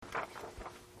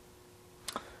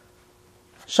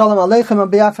Shalom Aleichem. On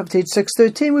behalf of Teach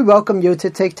 613, we welcome you to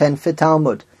take 10 for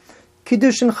Talmud.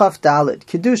 Kiddushin Chaf Dalet,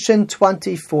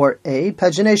 Kiddushin24a,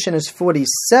 pagination is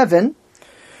 47.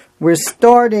 We're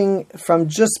starting from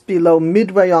just below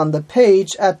midway on the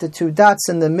page at the two dots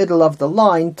in the middle of the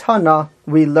line. Tana,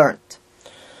 we learnt.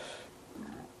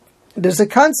 There's a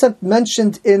concept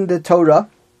mentioned in the Torah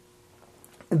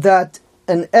that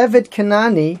an Eved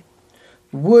Kanani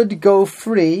would go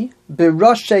free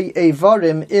b'roshei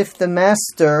evarim if the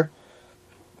master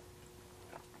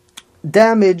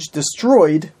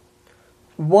destroyed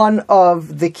one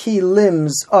of the key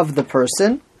limbs of the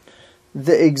person.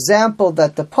 The example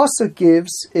that the pasuk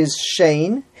gives is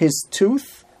shein, his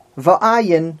tooth,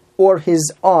 va'ayin, or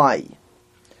his eye.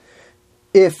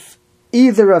 If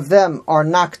either of them are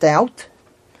knocked out,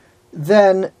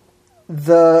 then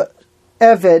the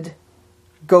Eved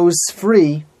goes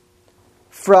free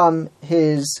from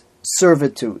his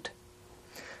servitude.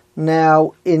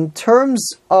 Now, in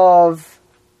terms of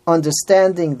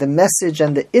understanding the message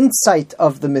and the insight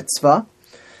of the mitzvah,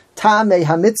 Ta'amei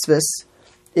HaMitzvahs,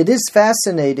 it is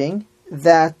fascinating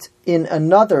that in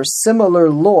another similar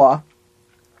law,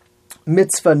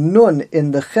 Mitzvah Nun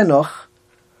in the Chinuch,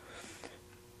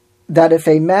 that if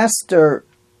a master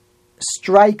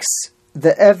strikes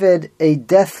the Eved a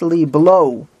deathly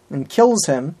blow and kills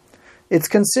him, it's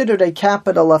considered a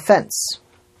capital offense.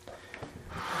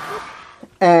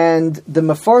 And the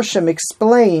Mefarshim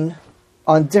explain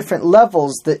on different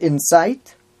levels the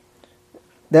insight.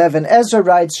 The Even Ezra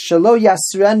writes, Shelo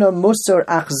Yasreno Musar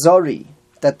Achzori,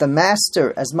 that the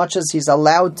master, as much as he's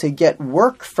allowed to get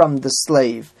work from the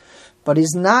slave, but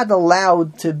he's not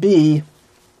allowed to be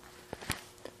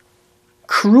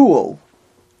cruel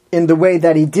in the way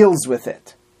that he deals with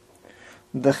it.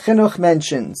 The Chinuch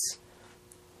mentions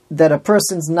that a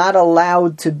person's not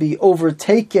allowed to be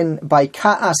overtaken by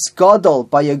ka'as gadol,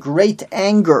 by a great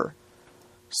anger,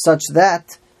 such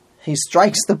that he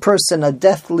strikes the person a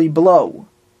deathly blow.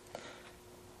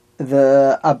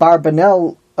 The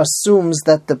Abarbanel assumes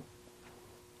that the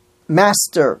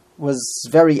master was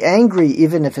very angry,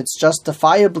 even if it's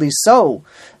justifiably so,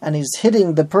 and he's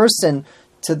hitting the person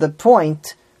to the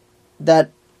point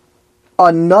that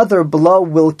another blow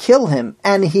will kill him,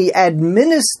 and he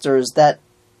administers that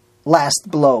last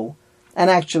blow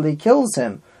and actually kills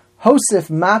him.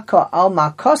 Hosif Maka al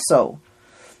Makaso.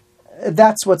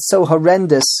 That's what's so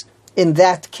horrendous in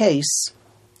that case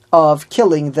of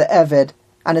killing the Eved,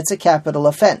 and it's a capital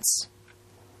offense.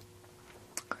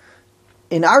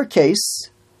 In our case,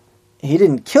 he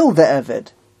didn't kill the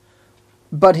Eved,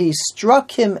 but he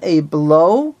struck him a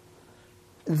blow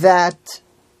that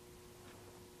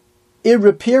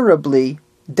irreparably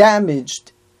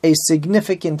damaged a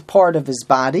significant part of his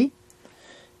body,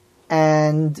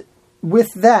 and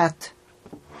with that,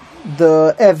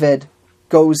 the Eved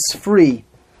goes free,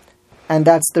 and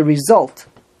that's the result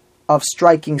of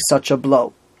striking such a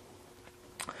blow.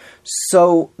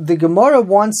 So the Gemara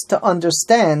wants to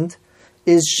understand,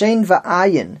 is shein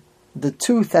va'ayin, the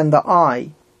tooth and the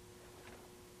eye,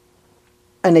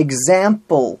 an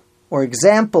example or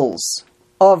examples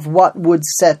of what would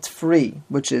set free,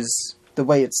 which is the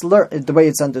way it's the way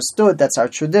it's understood. That's our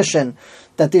tradition,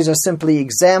 that these are simply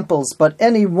examples, but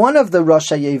any one of the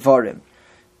Roshei Evarim,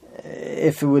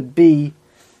 if it would be,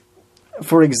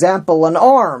 for example, an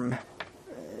arm,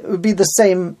 it would be the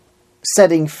same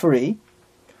setting free,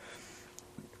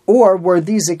 or were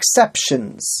these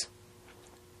exceptions,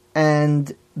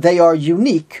 and they are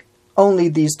unique, only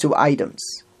these two items.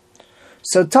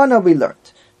 So Tana, we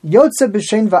learned, Yotze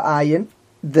b'shein va'ayin,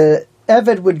 the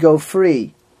Eved would go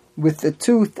free with the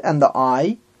tooth and the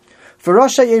eye, for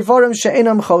Roshei Evarim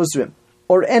she'enam chozrim,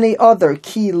 or any other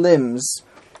key limbs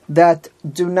that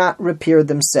do not repair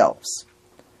themselves.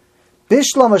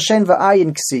 Bishlam hashen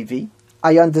va'ayin ksivi,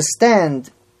 I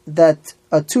understand that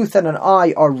a tooth and an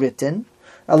eye are written.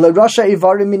 Ale Roshei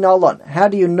Evarim minalon, how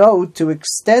do you know to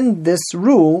extend this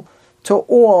rule to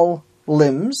all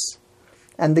limbs?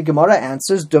 And the Gemara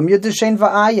answers, Dumya d'shein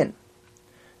va'ayin.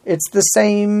 It's the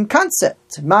same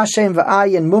concept. Ma'ashem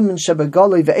va'ayin mumin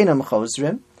shebegoloi ve'enam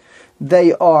chozrim.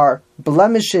 They are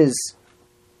blemishes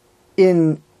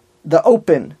in the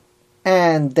open,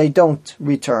 and they don't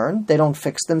return. They don't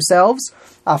fix themselves.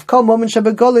 Afkol mumin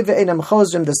shebegoloi ve'enam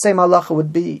chozrim. The same halacha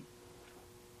would be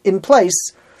in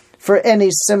place for any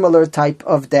similar type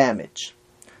of damage.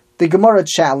 The Gemara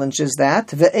challenges that.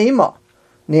 Ve'ema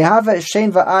nihava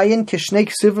shein va'ayin kishnei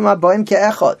ksuvim abayim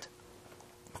ke'echad.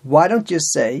 Why don't you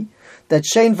say that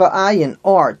shein va'ayin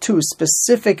are two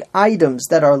specific items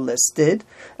that are listed,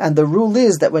 and the rule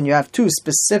is that when you have two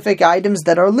specific items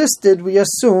that are listed, we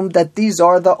assume that these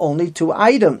are the only two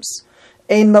items.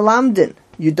 Ein melamdin,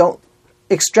 You don't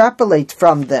extrapolate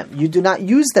from them. You do not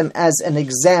use them as an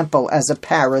example, as a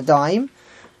paradigm,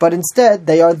 but instead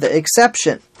they are the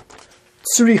exception.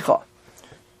 Tzricha.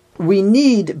 We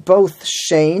need both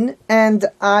shein and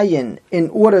ayin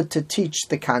in order to teach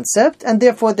the concept, and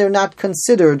therefore they're not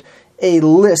considered a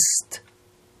list,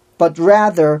 but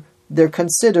rather they're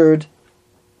considered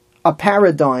a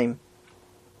paradigm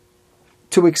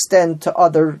to extend to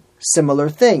other similar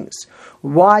things.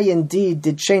 Why indeed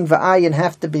did shein v'ayin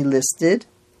have to be listed?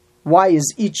 Why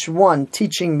is each one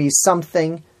teaching me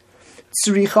something?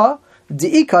 Tzricha,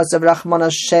 di'ikas of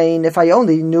Rachmana shein, if I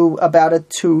only knew about a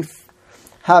tooth,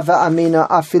 hava amina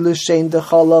afilu shein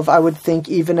decholov, I would think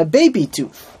even a baby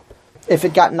tooth, if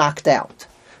it got knocked out.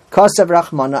 Kasav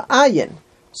Rachmana ayin.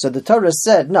 So the Torah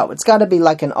said, no, it's got to be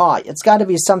like an eye. It's got to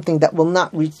be something that will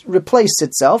not replace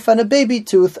itself, and a baby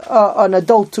tooth, an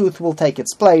adult tooth will take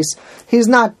its place. He's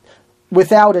not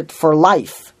without it for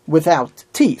life, without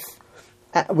teeth,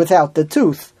 without the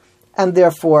tooth, and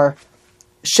therefore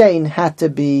shein had to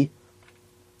be,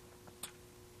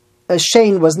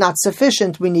 shein was not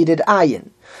sufficient, we needed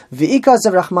ayin. V'ikas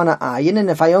of Rachmana ayin, and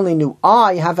if I only knew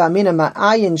eye, have amina ma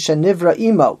ayin shenivra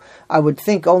imo, I would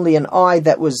think only an eye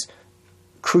that was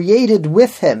created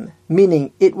with him,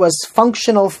 meaning it was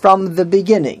functional from the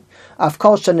beginning.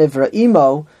 Avkol shenivra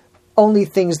imo, only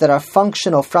things that are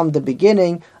functional from the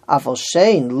beginning. Avol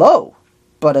shein lo,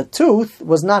 but a tooth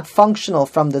was not functional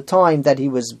from the time that he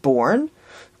was born.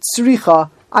 Tzricha,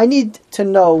 I need to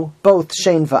know both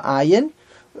shein va'ayin,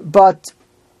 but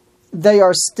they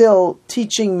are still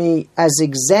teaching me as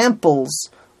examples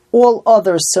all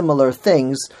other similar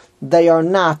things. They are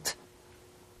not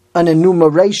an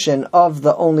enumeration of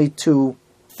the only two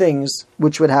things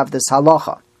which would have this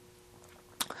halacha.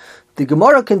 The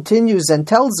Gemara continues and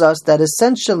tells us that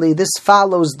essentially this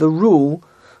follows the rule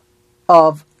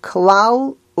of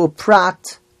klal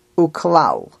uprat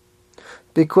uklal,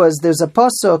 because there's a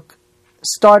pasuk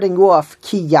starting off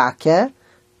ki yakeh,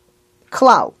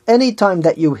 klal, any time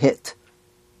that you hit,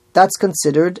 that's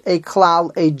considered a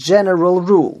klal, a general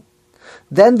rule.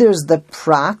 Then there's the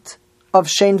prat of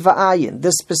shein va'ayin,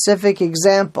 the specific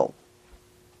example,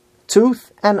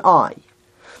 tooth and eye.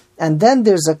 And then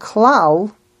there's a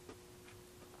klal,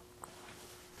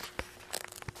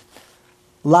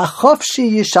 lachofshi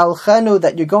yishalchenu,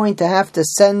 that you're going to have to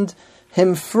send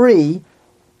him free,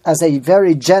 as a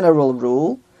very general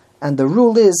rule. And the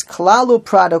rule is klalu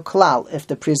prado klal. If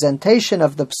the presentation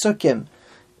of the psukim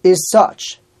is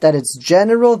such that it's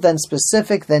general, then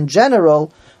specific, then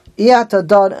general,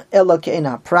 iatadon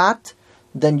elokeina prat,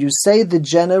 then you say the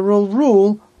general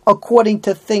rule according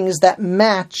to things that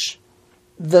match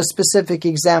the specific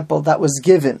example that was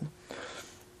given.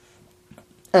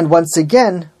 And once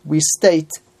again, we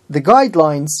state the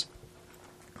guidelines.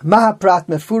 Mahaprat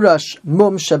mefurash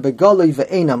mum shebegoloi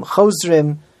ve'enam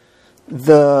chozrim.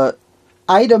 The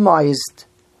itemized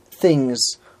things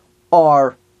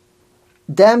are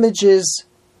damages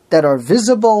that are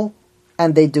visible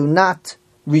and they do not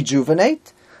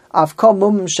rejuvenate. Avkol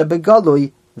mum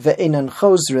shebegoloi ve'enan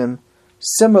chozrim.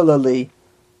 Similarly,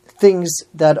 things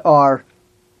that are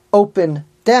open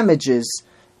damages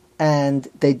and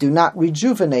they do not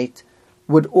rejuvenate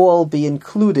would all be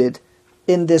included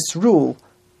in this rule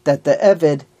that the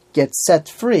Eved gets set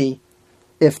free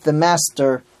if the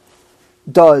master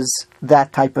does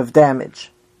that type of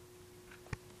damage.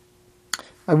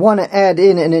 I want to add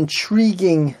in an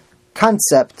intriguing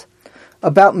concept.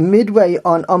 About midway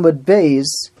on Amud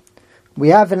Beis, we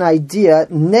have an idea,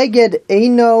 neged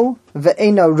eino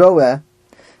ve'eino roeh,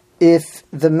 if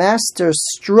the master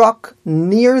struck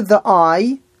near the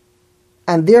eye,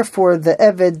 and therefore the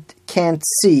Eved can't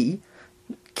see,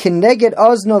 kineged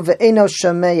ozno ve'eino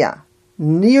shameya,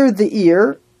 near the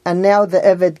ear, and now the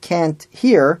Eved can't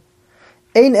hear,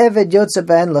 ein Eved yotze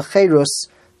behen lecherus,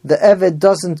 the Eved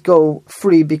doesn't go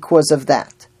free because of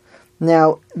that.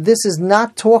 Now, this is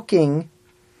not talking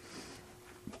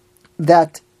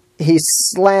that he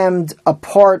slammed a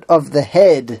part of the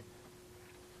head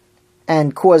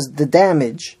and caused the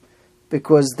damage,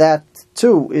 because that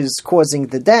too is causing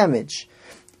the damage.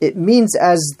 It means,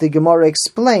 as the Gemara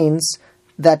explains,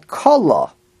 that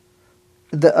kala,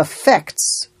 the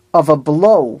effects of a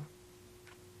blow,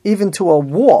 even to a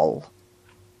wall,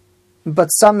 but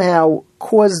somehow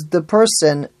caused the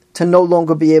person to no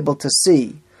longer be able to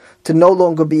see, to no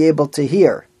longer be able to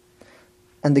hear.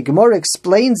 And the Gemara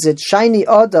explains it, shiny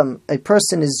Adam, a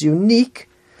person is unique,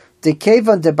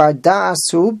 dekevan de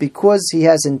barda'asu, because he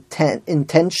has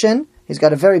intention, he's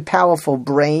got a very powerful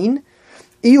brain.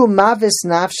 Iu mavis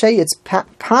nafshe, it's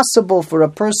possible for a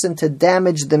person to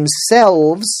damage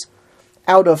themselves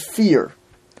out of fear.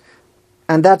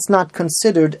 and that's not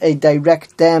considered a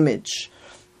direct damage.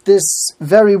 This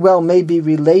very well may be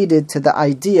related to the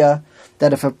idea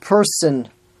that if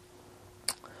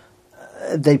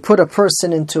they put a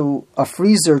person into a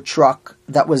freezer truck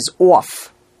that was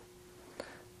off,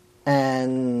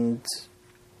 and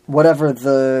whatever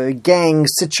the gang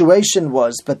situation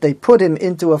was, but they put him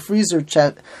into a freezer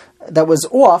that was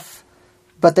off,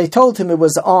 but they told him it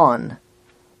was on,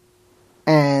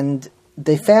 and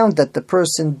they found that the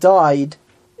person died.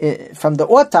 From the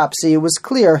autopsy, it was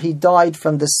clear he died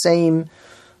from the same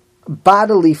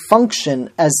bodily function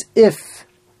as if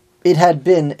it had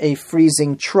been a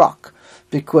freezing truck,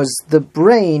 because the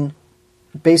brain,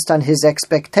 based on his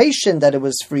expectation that it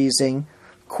was freezing,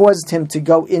 caused him to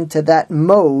go into that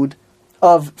mode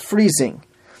of freezing.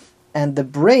 And the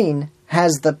brain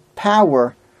has the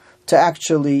power to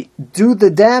actually do the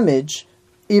damage,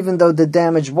 even though the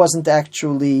damage wasn't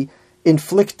actually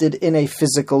inflicted in a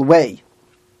physical way.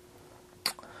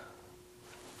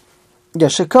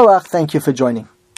 Yesher Koach, thank you for joining.